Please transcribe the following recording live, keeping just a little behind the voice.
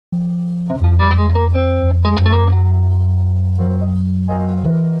Got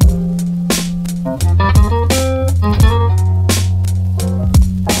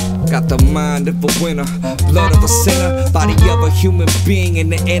the mind of a winner, blood of a sinner, body of a human being,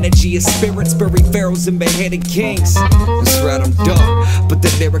 and the energy of spirits, bury pharaohs and beheaded kings. That's right, I'm dark, but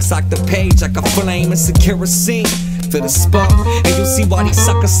the lyrics like the page, like a flame, it's a kerosene for the spark. And you'll see why these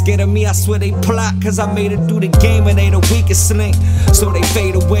suckers scared of me. I swear they plot, cause I made it through the game and they the weakest link. So they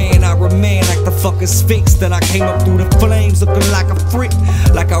fade away and I remain like the fucking Sphinx. Then I came up through the flames looking like a freak,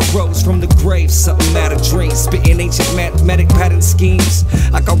 like I rose from the grave, something out of dreams, spitting ancient mathematic pattern schemes.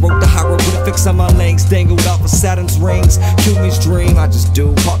 Like I wrote the hieroglyphics on my legs, dangled off of Saturn's rings. Humans dream, I just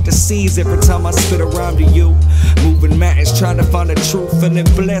do. Park the seas every time I spit around to you. Moving mountains, trying to find the truth, feeling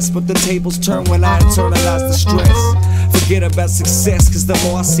blessed, but the tables turn when I internalize the stress. Forget about success, cause the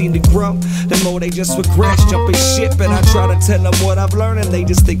more I seem to grow, the more they just regress, jumping ship. And I try to tell them what I've learned and they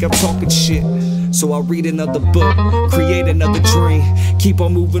just think I'm talking shit. So I'll read another book, create another dream, keep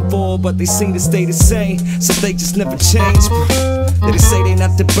on moving forward, but they seem to stay the same. So they just never change, bro. They say they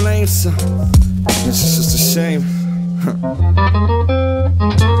not to blame, so it's just a shame.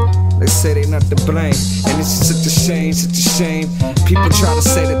 They say they not to blame, and it's just such a shame, such a shame. People try to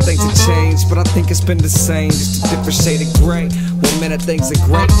say that things have changed, but I think it's been the same, just a different shade of gray. 1 minute things are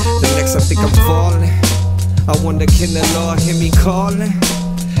great, the next I think I'm falling. I wonder, can the Lord hear me calling?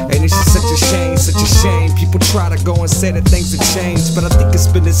 And it's just such a shame, such a shame. People try to go and say that things have changed, but I think it's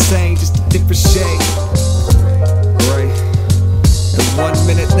been the same, just a different shade. Right. And 1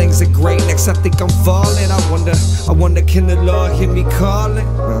 minute things are great, next I think I'm falling. I wonder, can the Lord hear me calling?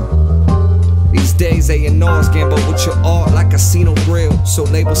 These days A&Rs gamble with your art like casino real. So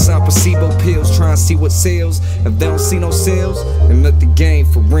labels sign placebo pills, try and see what sells. If they don't see no sales, then milk the game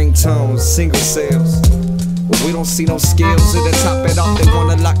for ringtones, single sales. But we don't see no skills. And to top it off, they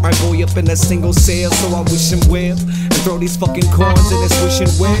wanna lock my boy up in a single cell. So I wish him well, and throw these fucking coins in his wishing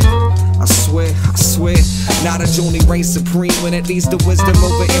well. I swear, knowledge only reigns supreme when it leads to wisdom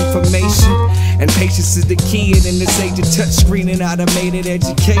over information. And patience is the key, and in this age of touchscreen and automated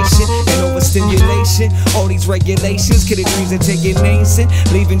education and overstimulation, all these regulations, killing dreams and taking names and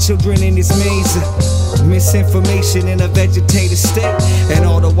leaving children in this maze of misinformation in a vegetative state. And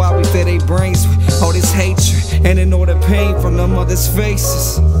all the while we fill their brains with all this hatred and ignore the pain from the mothers'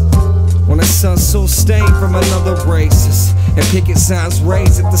 faces. When the sun's so stained from another races, and picket signs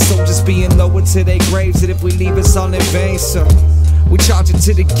raised at the soldiers being lowered to their graves, that if we leave it's all in vain. So we charge it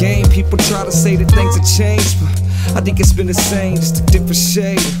to the game. People try to say that things have changed, but I think it's been the same, just a different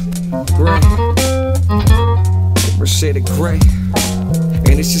shade of gray. Different shade of gray.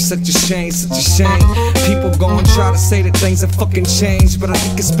 And it's just such a shame, such a shame. People go and try to say that things have fucking changed, but I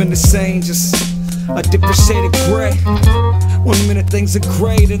think it's been the same, just a different shade of gray. 1 minute things are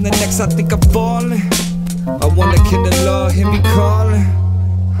great, and the next I think I'm falling. I wonder, can the Lord hear me calling?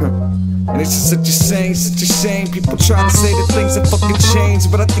 And it's just such a shame, such a shame. People try to say that things have fucking changed,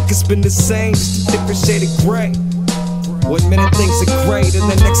 but I think it's been the same, just a different shade of gray. 1 minute things are great, and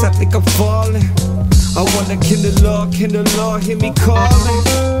the next I think I'm falling. I wonder, can the Lord hear me calling?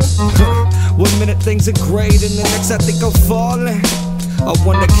 1 minute things are great, and the next I think I'm falling. I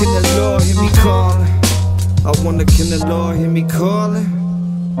wonder, can the Lord hear me calling? I wonder, can the Lord hear me calling?